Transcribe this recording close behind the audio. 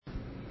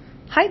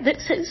Hi,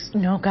 this is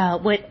Noga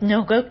with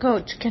Noga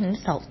Coach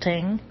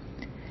Consulting.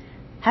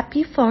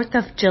 Happy 4th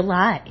of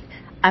July.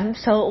 I'm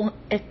so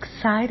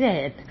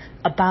excited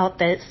about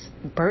this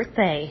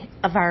birthday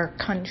of our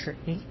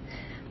country.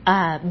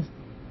 I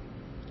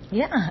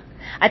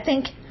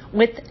think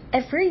with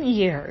every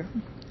year,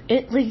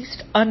 at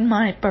least on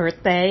my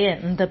birthday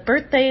and the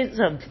birthdays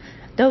of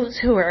those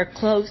who are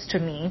close to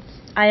me,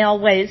 I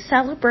always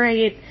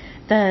celebrate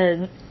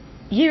the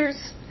years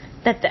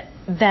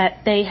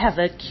that they have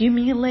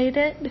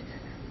accumulated,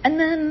 and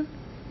then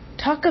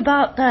talk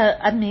about the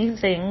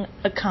amazing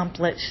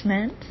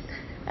accomplishments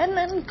and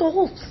then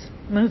goals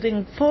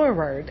moving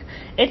forward.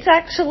 It's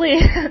actually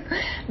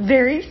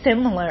very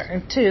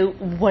similar to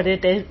what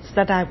it is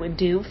that I would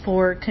do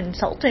for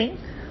consulting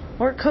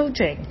or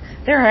coaching.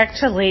 They're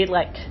actually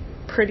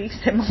pretty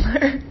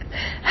similar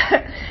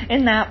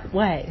in that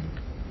way.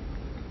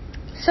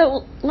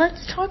 So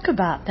let's talk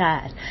about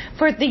that.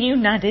 For the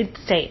United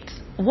States,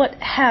 what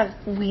have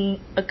we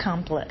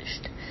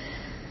accomplished?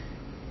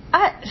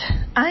 I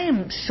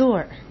am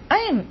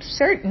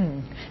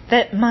certain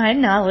that my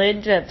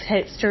knowledge of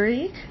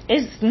history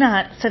is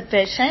not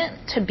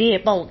sufficient to be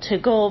able to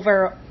go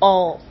over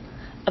all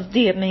of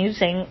the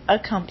amazing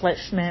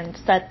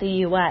accomplishments that the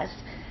U.S.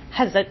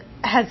 has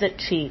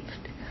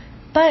achieved.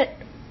 But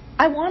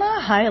I want to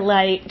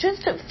highlight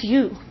just a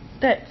few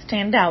that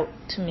stand out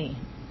to me.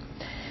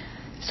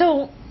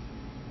 So,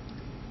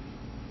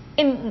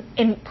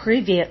 in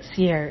previous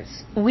years,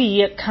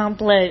 we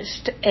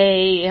accomplished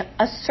an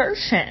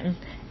assertion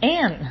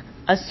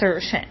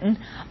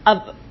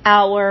of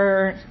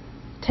our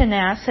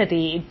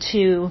tenacity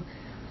to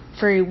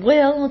free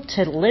will,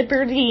 to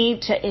liberty,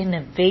 to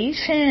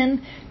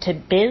innovation, to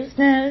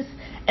business.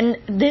 And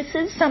this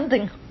is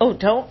something,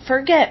 don't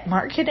forget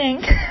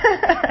marketing.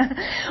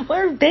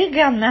 We're big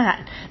on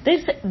that.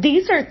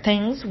 These are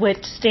things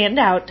which stand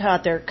out to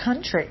other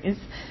countries.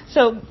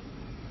 So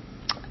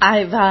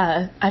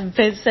I've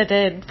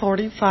visited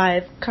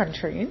 45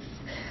 countries.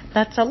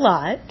 That's a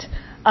lot.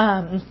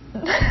 A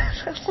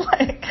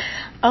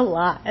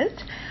lot.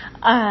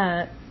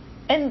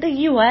 And the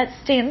U.S.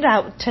 stands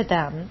out to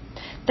them.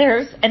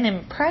 There's an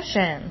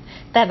impression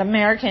that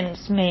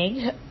Americans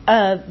make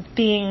of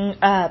being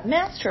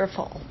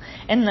masterful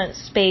in the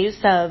space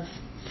of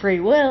free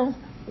will,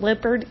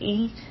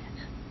 liberty,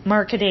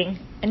 marketing,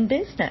 and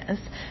business.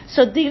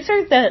 So these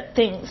are the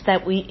things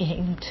that we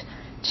aimed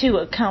to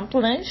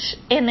accomplish,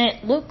 and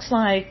it looks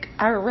like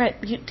our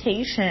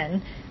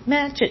reputation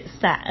matches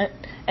that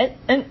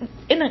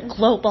in a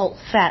global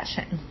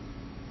fashion.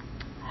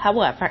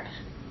 However,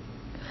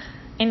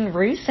 in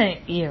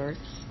recent years,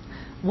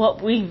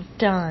 what we've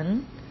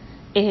done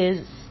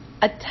is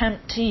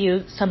attempt to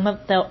use some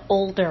of the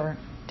older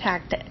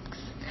tactics.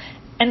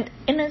 And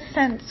in a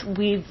sense,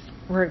 we've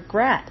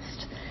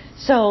regressed.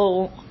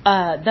 So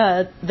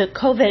the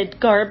COVID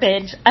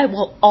garbage, I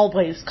will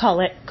always call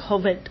it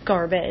COVID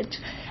garbage.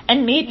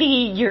 And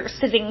maybe you're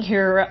sitting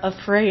here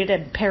afraid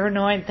and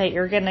paranoid that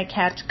you're going to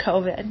catch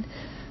COVID.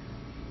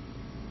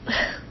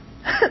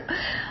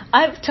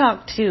 I've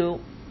talked to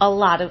a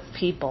lot of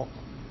people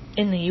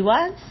in the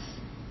U.S.,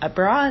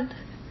 abroad.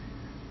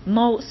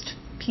 Most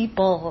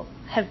people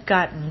have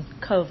gotten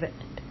COVID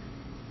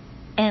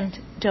and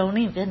don't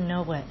even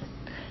know it.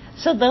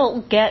 So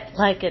they'll get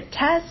a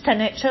test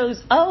and it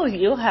shows,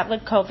 you have a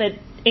COVID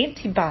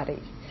antibody.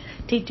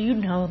 Did you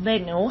know they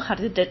know how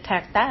to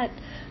detect that?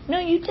 No,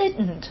 you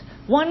didn't.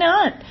 Why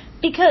not?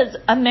 Because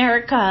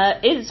America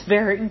is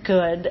very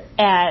good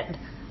at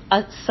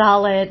a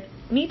solid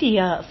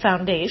media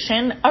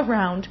foundation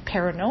around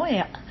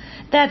paranoia.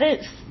 That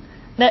is,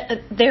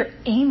 that they're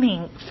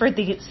aiming for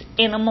these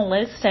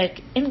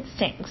animalistic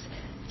instincts,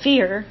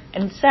 fear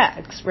and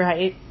sex,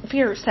 right?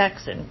 Fear,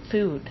 sex, and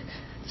food.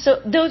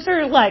 So those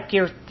are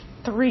your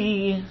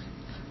three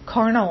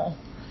carnal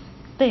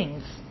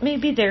things.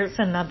 Maybe there's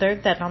another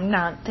that I'm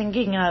not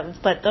thinking of,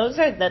 but those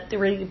are the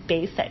three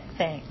basic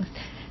things.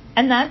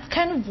 And that's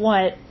kind of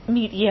what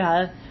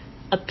media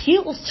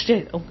appeals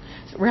to,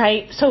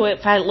 right? So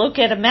if I look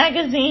at a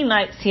magazine,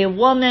 I see a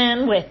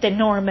woman with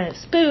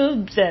enormous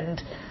boobs and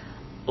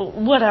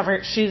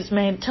whatever, she's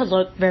made to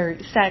look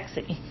very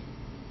sexy.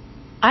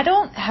 I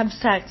don't have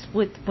sex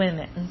with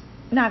women,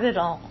 not at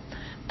all.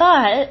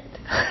 But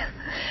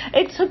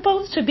it's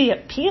supposed to be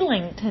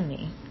appealing to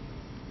me.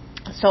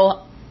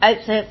 So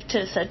as if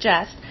to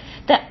suggest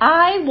that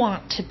I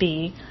want to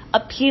be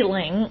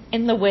appealing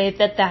in the way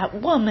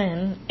that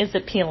woman is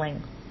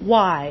appealing.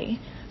 Why?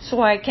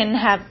 So I can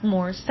have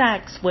more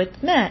sex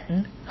with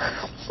men.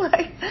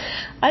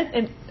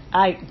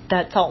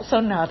 That's also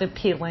not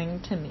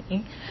appealing to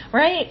me,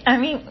 right? I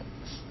mean,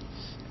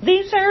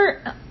 these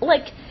are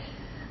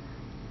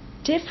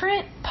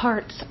different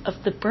parts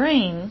of the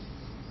brain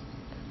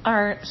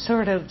are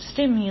sort of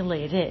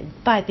stimulated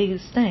by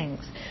these things.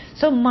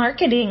 So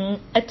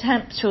marketing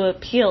attempts to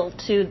appeal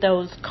to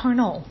those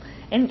carnal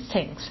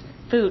instincts,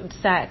 food,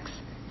 sex,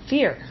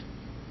 fear,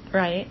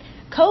 right?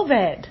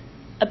 COVID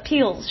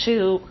appeals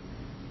to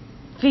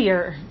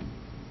fear,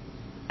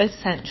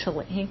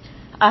 essentially.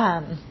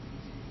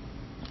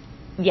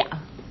 yeah,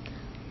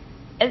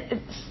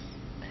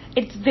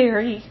 it's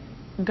very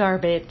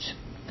garbage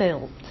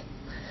filled.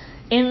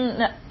 In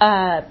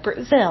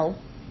Brazil,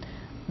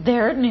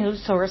 their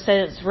news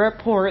sources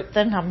report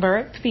the number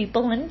of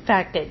people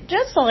infected,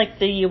 just like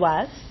the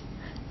U.S.,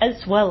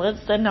 as well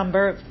as the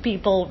number of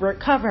people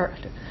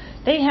recovered.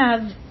 They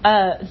have,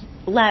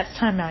 last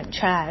time I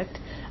checked,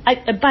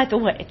 by the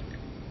way,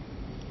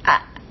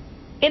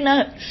 in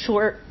a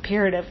short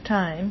period of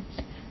time,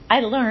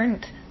 I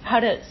learned how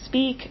to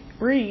speak,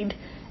 read,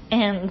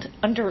 and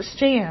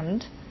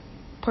understand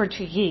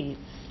Portuguese.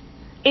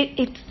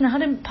 It's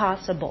not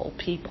impossible,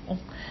 people.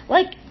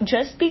 Like,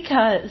 just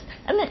because,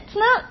 and it's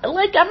not,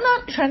 like, I'm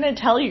not trying to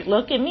tell you,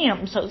 look at me,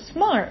 I'm so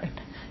smart.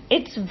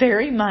 It's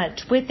very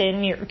much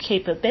within your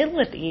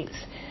capabilities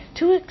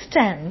to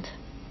extend,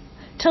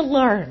 to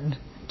learn,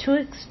 to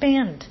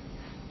expand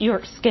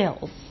your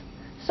skills.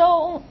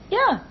 So,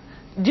 yeah,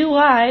 do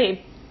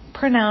I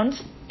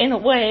pronounce in a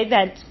way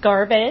that's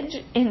garbage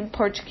in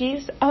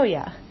Portuguese? Oh,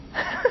 yeah.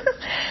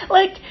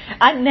 Like,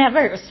 I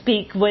never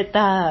speak with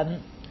a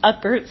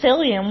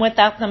Brazilian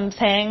without them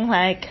saying,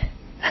 like,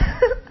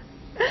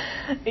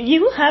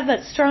 you have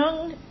a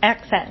strong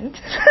accent.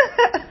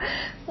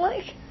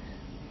 Like,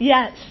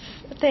 yes,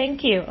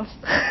 thank you.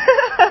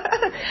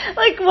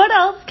 Like, what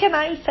else can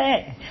I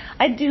say?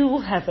 I do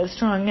have a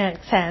strong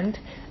accent,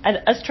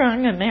 a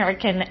strong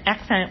American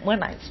accent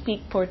when I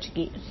speak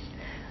Portuguese.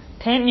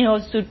 Tenho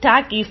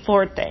sotaque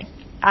forte.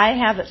 I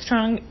have a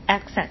strong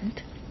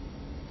accent.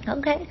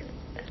 Okay,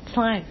 that's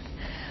fine.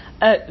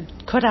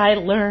 Could I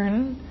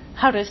learn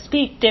how to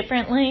speak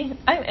differently?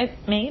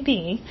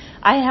 Maybe.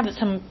 I have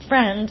some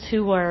friends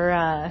who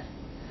are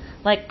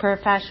like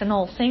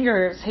professional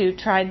singers who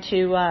tried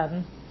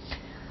to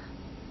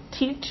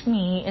teach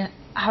me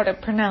how to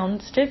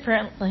pronounce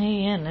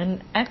differently in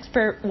an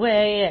expert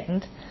way,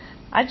 and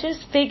I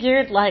just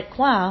figured, like,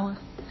 wow,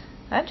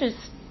 I just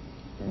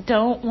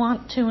don't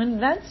want to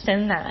invest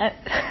in that.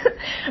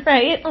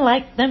 Right?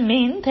 Like, the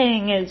main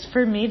thing is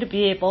for me to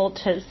be able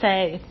to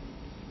say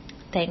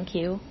thank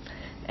you,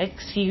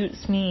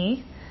 excuse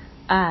me,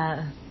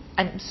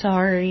 I'm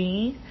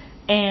sorry,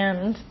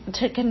 and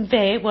to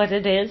convey what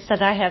it is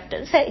that I have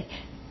to say,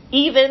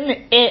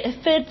 even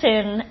if it's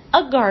in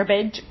a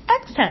garbage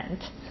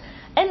accent.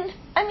 And,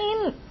 I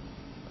mean,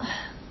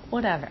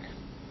 whatever.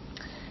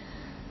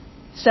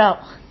 So,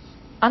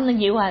 on the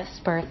U.S.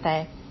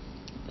 birthday,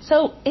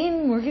 so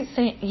in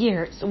recent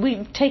years,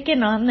 we've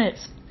taken on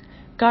this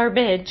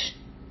garbage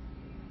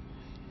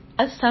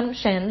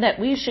assumption that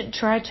we should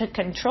try to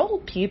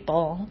control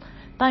people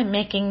by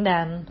making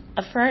them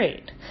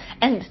afraid.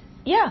 And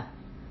yeah,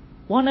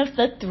 one of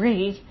the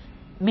 3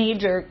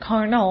 major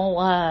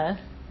carnal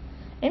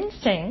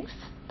instincts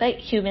that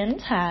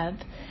humans have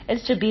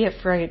is to be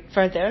afraid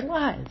for their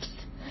lives.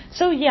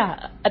 So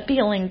yeah,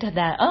 appealing to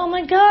that, oh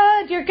my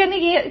God, you're going to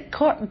get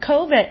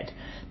COVID.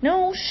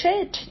 No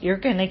shit, you're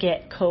going to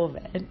get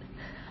COVID.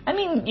 I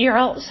mean, you're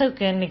also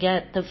going to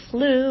get the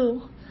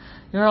flu.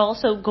 You're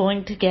also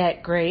going to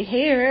get gray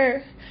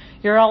hair.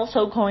 You're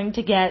also going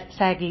to get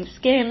saggy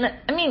skin.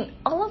 I mean,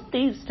 all of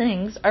these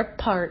things are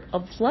part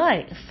of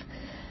life.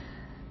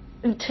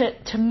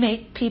 To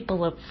make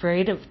people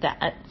afraid of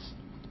that.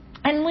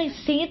 And we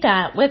see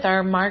that with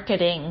our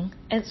marketing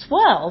as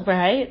well,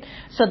 right?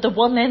 So the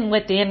woman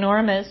with the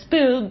enormous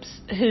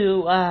boobs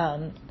who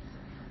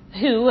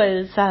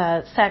is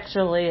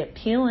sexually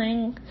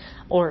appealing,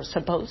 or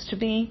supposed to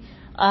be,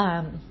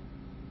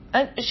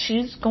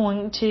 she's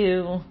going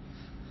to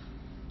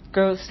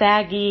grow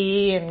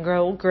saggy and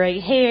grow gray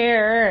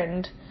hair.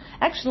 And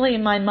actually,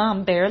 my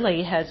mom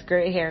barely has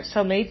gray hair,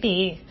 so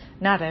maybe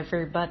not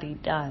everybody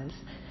does.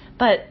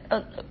 But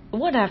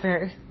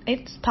whatever,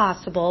 it's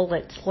possible,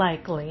 it's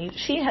likely.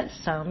 She has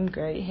some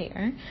gray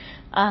hair.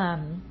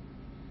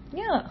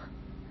 Yeah,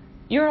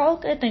 you're all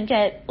gonna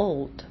get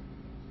old,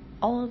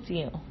 all of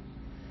you.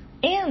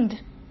 And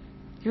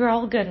you're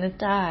all gonna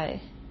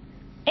die.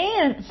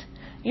 And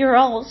you're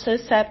all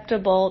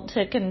susceptible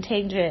to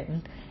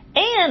contagion.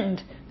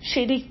 And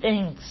shitty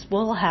things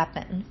will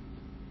happen.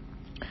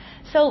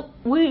 So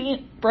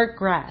we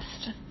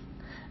regressed.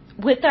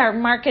 With our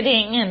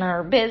marketing and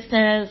our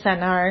business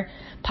and our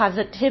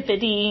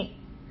positivity,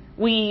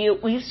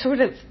 we sort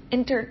of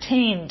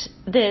entertained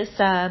this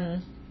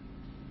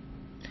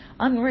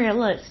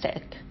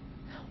unrealistic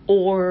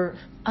or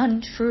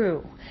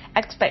untrue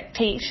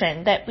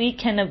expectation that we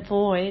can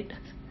avoid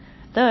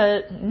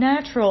the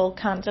natural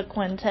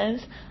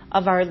consequences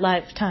of our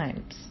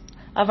lifetimes,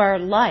 of our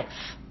lives,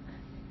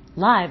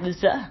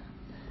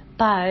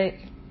 by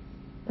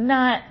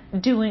not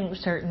doing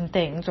certain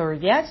things, or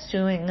yes,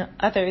 doing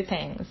other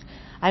things.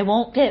 I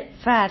won't get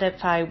fat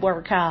if I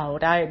work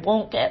out. I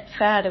won't get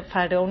fat if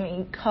I don't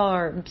eat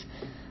carbs.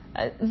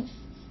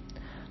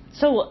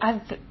 So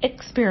I've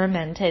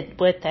experimented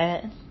with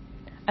it.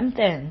 I'm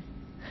thin.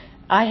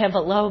 I have a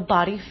low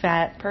body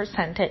fat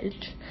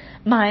percentage.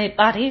 My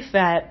body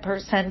fat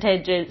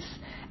percentage is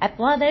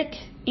athletic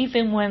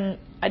even when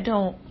I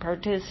don't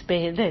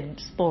participate in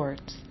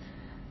sports.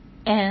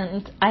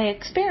 And I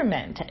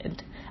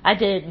experimented. I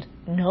did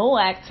no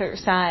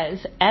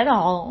exercise at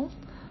all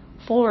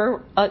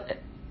for a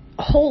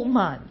whole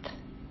month.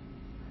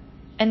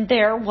 And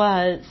there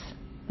was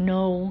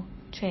no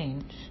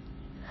change.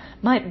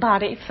 My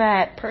body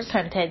fat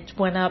percentage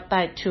went up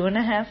by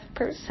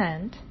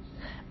 2.5%.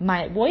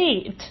 My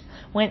weight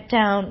went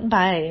down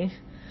by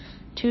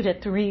 2 to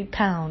 3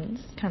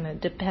 pounds, kind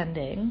of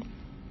depending.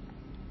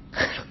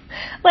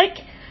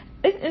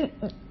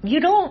 You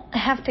don't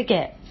have to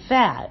get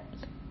fat.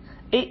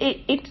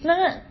 It's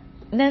not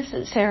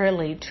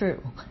necessarily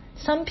true.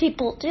 Some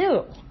people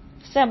do.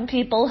 Some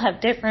people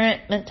have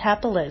different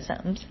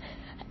metabolisms,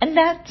 and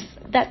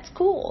that's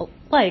cool.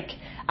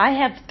 I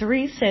have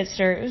 3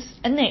 sisters,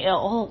 and they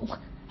all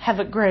have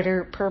a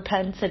greater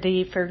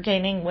propensity for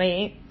gaining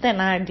weight than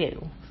I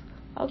do.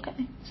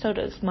 Okay, so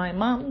does my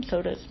mom,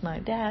 so does my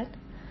dad.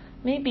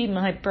 Maybe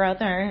my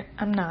brother,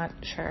 I'm not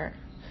sure.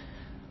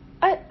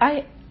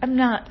 I'm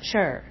not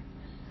sure.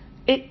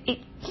 The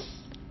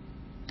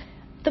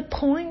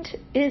point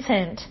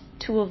isn't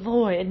to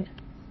avoid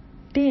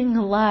being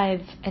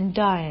alive and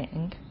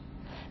dying.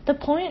 The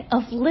point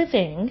of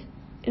living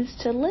is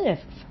to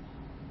live,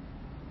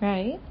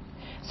 right?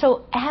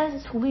 So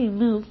as we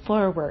move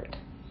forward,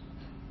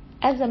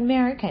 as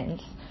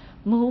Americans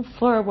move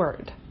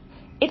forward,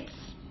 it's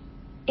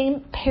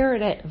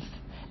imperative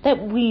that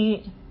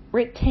we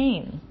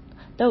retain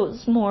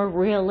those more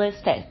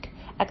realistic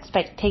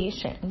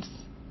expectations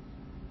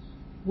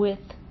with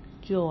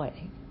joy.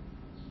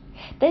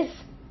 This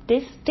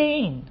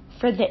disdain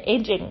for the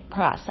aging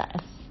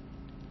process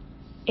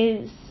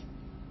is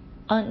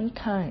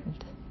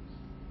unkind.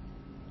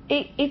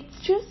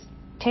 It's just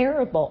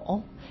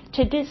terrible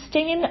to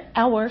disdain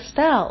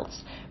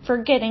ourselves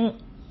for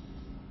getting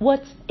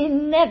what's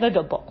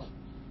inevitable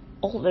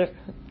older.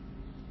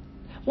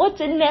 What's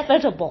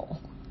inevitable?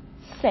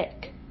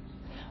 Sick.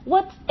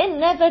 What's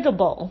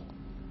inevitable?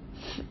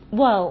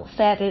 Well,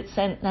 fat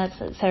isn't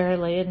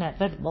necessarily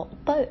inevitable,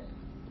 but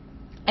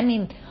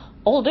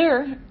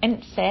older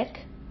and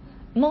sick,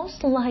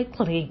 most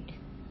likely,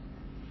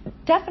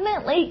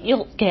 definitely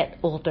you'll get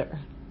older.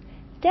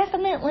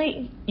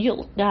 Definitely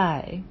you'll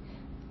die.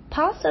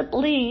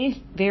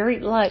 Possibly, very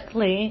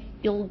likely,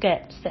 you'll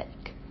get sick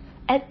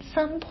at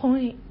some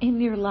point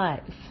in your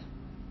life.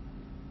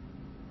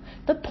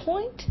 The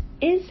point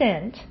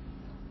isn't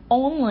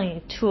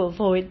only to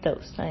avoid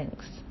those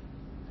things,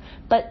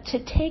 but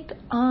to take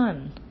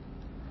on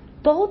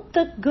both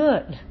the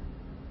good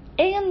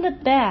and the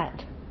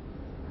bad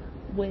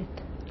with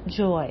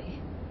joy,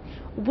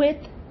 with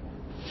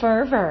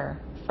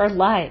fervor for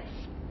life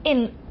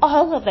in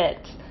all of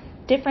its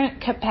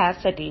different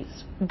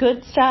capacities.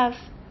 Good stuff,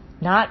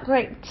 not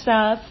great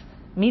stuff,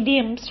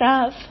 medium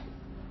stuff,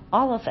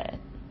 all of it.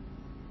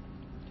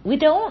 We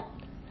don't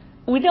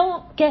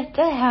get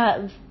to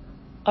have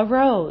a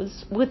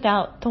rose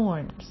without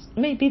thorns.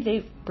 Maybe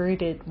they've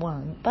breeded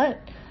one, but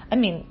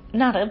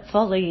not a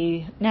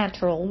fully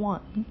natural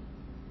one.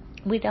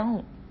 We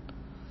don't.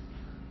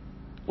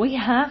 We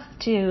have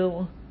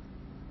to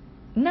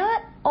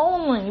not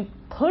only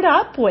put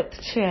up with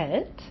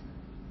shit,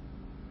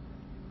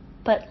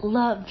 but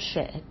love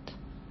shit.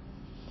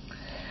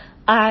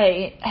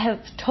 I have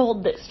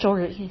told this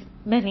story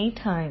many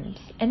times,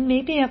 and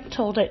maybe I've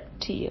told it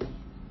to you.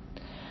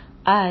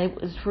 I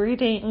was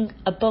reading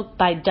a book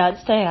by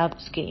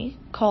Dostoevsky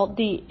called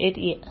The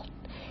Idiot.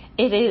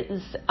 It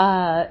is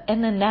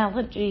an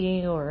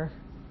analogy, or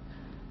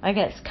I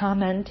guess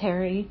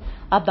commentary,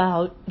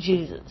 about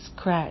Jesus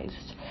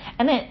Christ.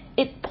 And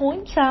it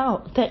points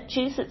out that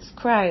Jesus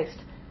Christ,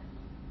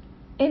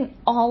 in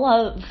all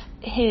of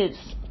his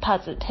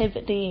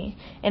positivity,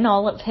 in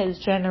all of his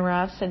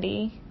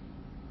generosity,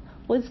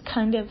 was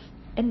kind of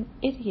an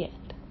idiot.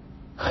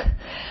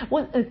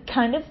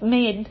 Kind of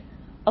made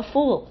a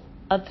fool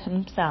of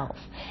himself.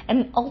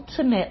 And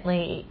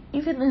ultimately,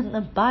 even in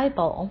the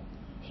Bible,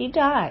 he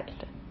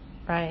died,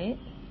 right?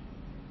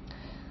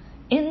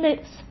 In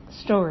this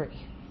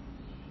story,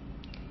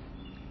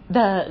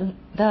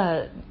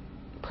 the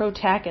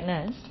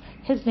protagonist,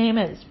 his name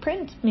is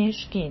Prince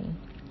Myshkin.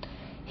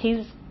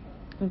 He's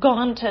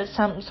gone to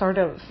some sort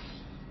of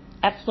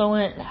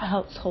affluent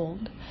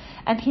household,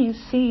 and he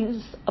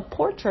sees a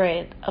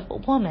portrait of a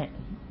woman.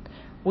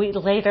 We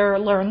later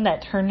learn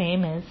that her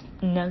name is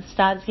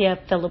Nastasia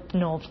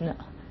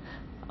Philippovna.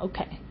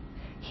 Okay.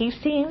 He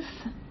sees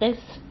this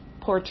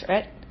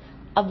portrait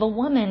of a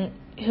woman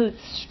who's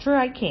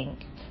striking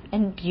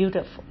and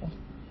beautiful.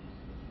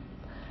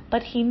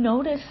 But he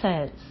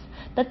notices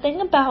the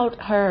thing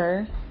about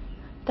her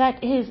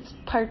that is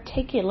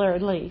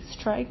particularly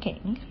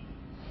striking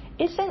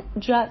isn't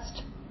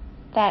just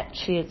that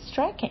she is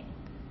striking,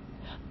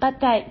 but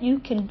that you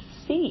can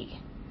see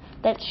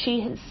that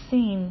she has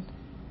seen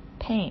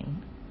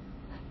pain,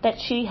 that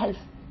she has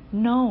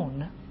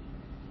known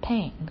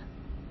pain.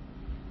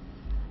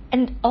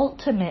 And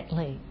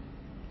ultimately,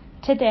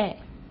 today,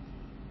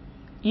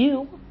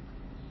 you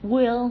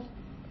will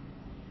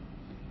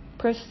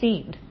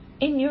proceed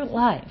in your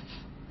life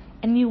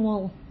and you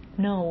will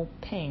know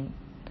pain.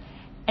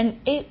 And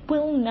it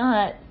will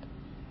not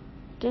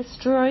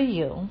destroy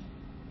you.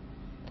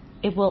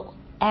 It will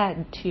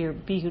add to your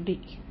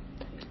beauty,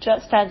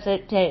 just as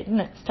it did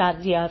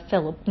Nastasia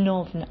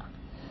Philippovna,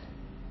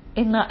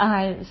 in the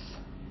eyes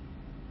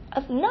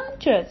of not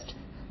just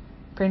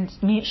Prince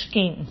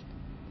Mishkin,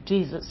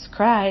 Jesus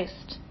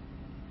Christ,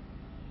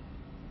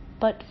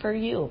 but for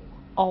you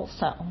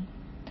also.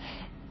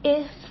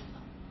 And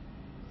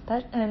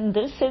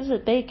this is a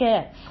big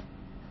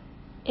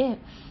if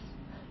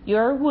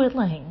you're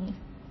willing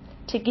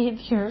to give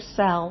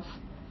yourself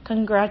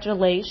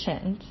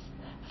congratulations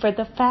for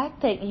the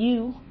fact that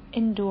you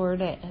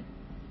endured it,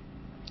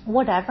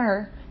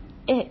 whatever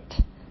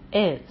it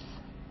is.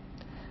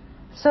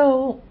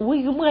 So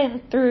we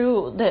went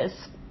through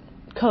this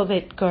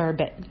COVID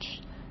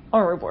garbage,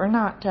 or we're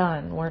not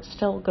done. We're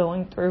still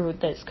going through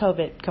this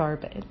COVID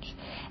garbage.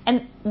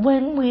 And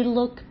when we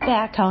look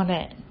back on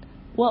it,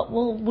 what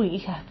will we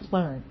have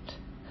learned?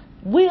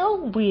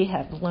 Will we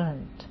have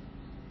learned?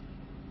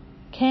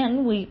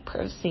 Can we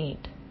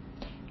proceed?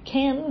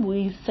 Can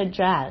we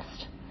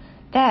suggest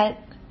that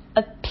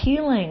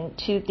appealing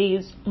to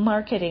these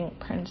marketing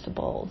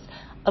principles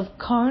of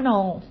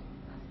carnal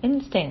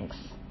instincts,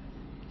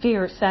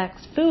 fear,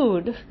 sex,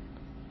 food,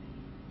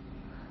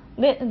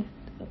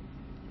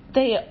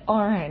 they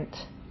aren't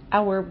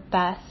our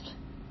best?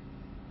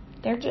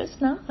 They're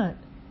just not.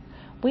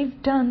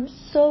 We've done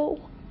so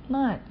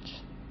much.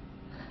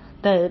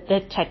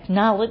 The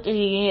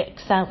technology,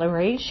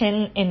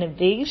 acceleration,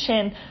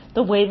 innovation,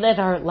 the way that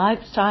our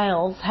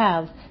lifestyles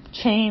have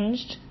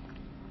changed,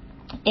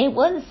 it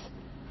was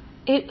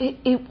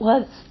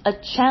a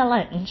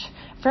challenge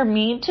for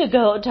me to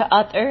go to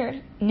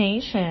other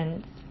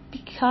nations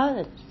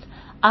because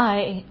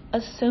I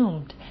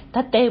assumed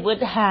that they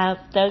would have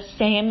the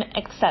same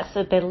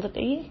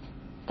accessibility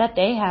that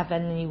they have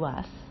in the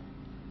U.S.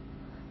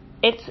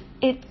 It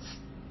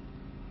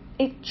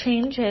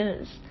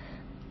changes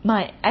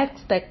my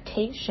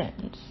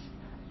expectations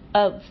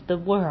of the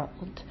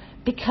world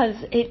because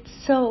it's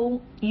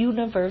so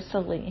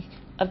universally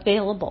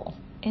available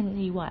in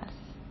the U.S.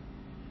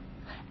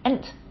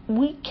 And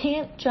we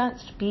can't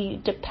just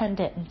be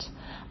dependent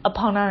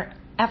upon our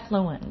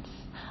affluence,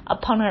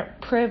 upon our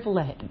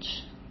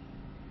privilege.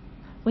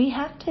 We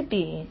have to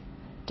be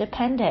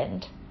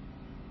dependent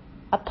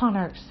upon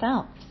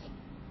ourselves.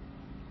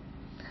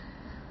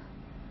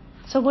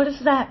 So what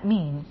does that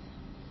mean?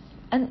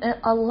 And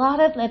a lot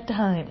of the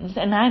times,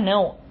 and I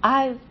know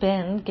I've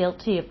been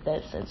guilty of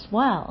this as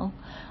well,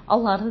 a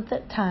lot of the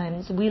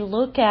times we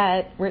look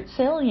at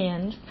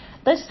resilience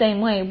the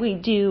same way we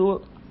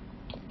do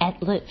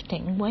at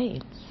lifting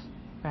weights,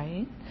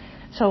 right?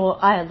 So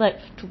I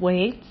lift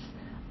weights,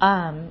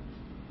 and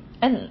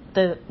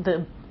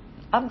the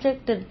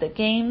object of the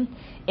game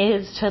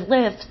is to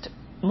lift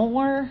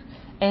more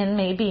and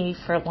maybe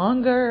for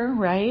longer,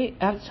 right?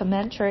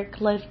 Isometric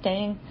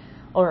lifting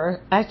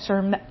or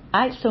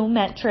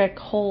isometric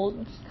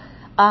holds.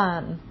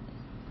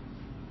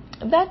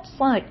 That's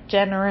like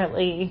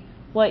generally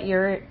what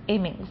you're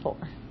aiming for.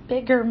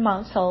 Bigger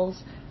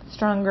muscles,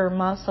 stronger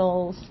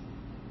muscles.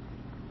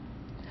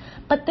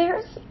 But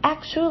there's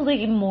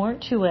actually more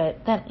to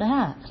it than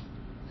that.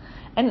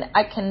 And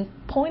I can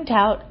point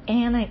out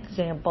an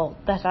example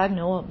that I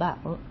know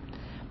about,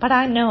 but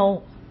I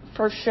know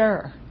for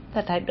sure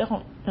that I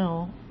don't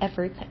know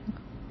everything.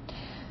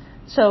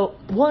 So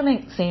one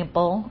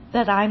example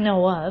that I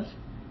know of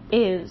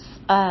is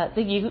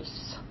the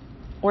use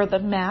or the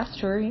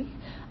mastery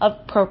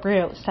of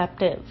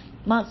proprioceptive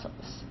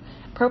muscles.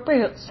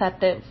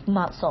 Proprioceptive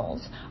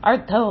muscles are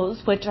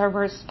those which are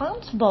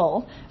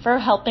responsible for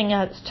helping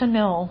us to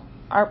know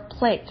our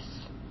place.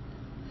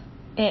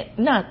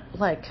 Not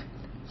like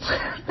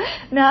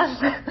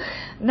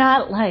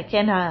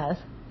in a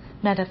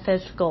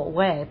metaphysical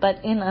way,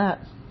 but in a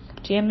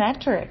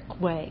geometric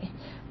way,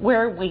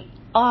 where we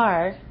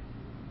are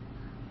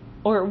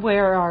or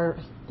where our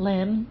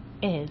limb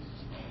is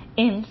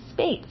in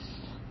space.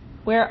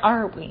 Where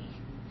are we?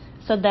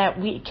 So that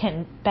we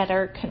can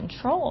better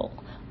control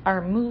our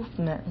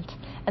movement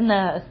and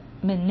the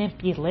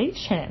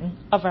manipulation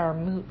of our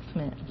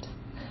movement.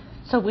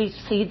 So we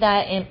see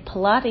that in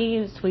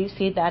Pilates, we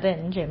see that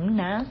in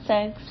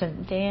gymnastics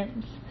and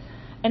dance.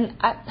 And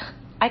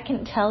I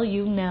can tell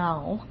you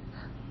now,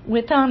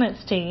 with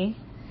honesty,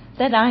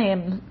 that I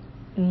am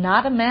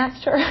not a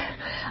master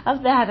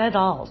of that at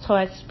all. So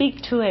I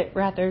speak to it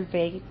rather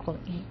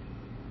vaguely.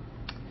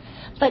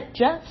 But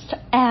just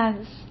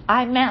as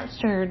I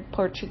mastered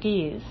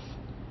Portuguese,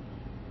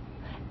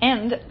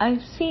 and I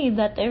see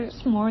that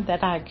there's more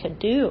that I could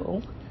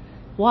do.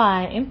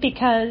 Why?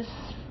 Because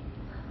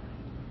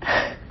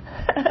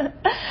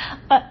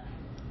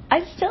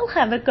I still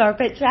have a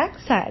garbage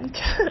accent,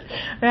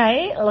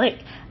 right? Like,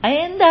 I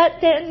end up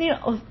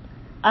Daniel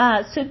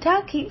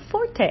Sutaki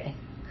Forte.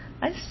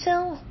 I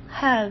still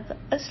have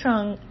a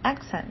strong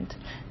accent.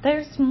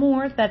 There's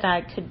more that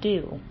I could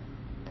do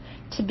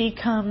to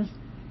become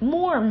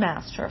more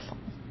masterful.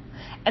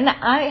 And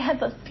I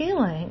have a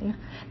feeling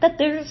that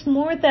there's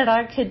more that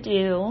I could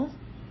do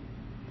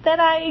that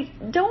I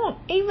don't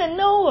even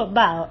know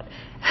about.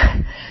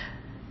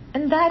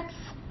 And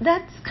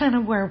that's kind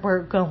of where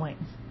we're going.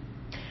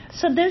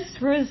 So this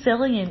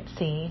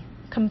resiliency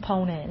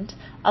component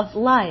of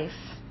life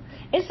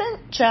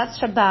isn't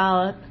just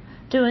about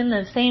doing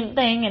the same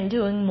thing and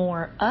doing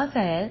more of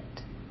it,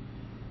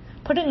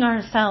 putting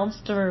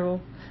ourselves through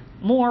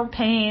more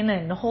pain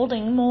and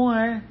holding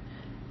more.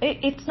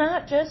 It's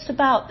not just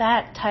about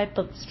that type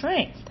of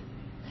strength.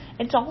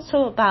 It's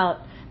also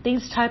about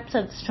these types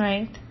of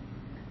strength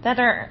that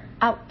are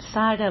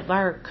outside of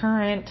our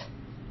current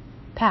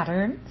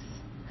patterns,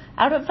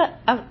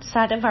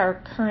 outside of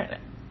our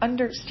current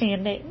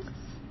understandings,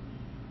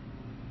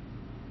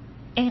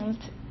 and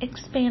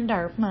expand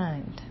our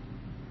mind.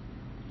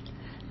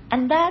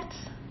 And that's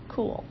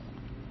cool.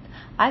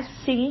 I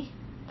see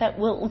that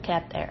we'll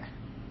get there.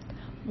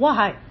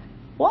 Why?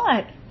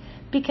 Why?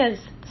 Because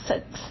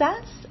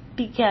success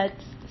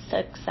begets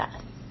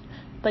success.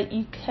 But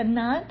you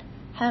cannot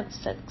have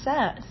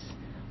success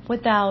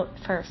without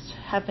first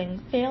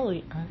having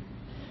failure.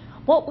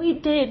 What we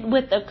did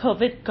with the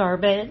COVID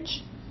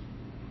garbage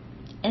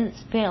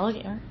is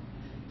failure.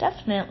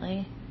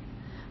 Definitely.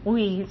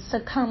 We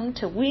succumb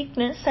to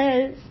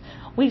weaknesses.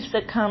 We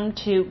succumb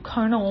to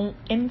carnal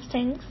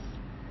instincts.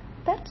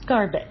 That's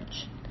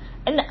garbage.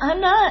 And I'm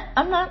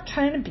not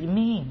trying to be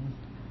mean.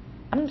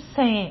 I'm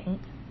saying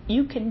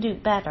you can do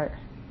better.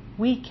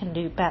 We can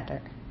do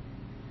better.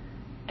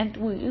 And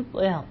we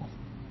will.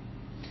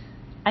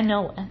 I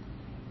know it.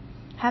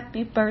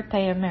 Happy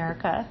birthday,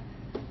 America.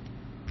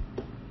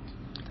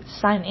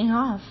 Signing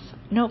off,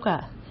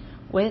 Noga,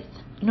 with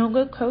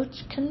Noga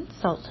Coach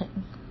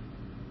Consulting.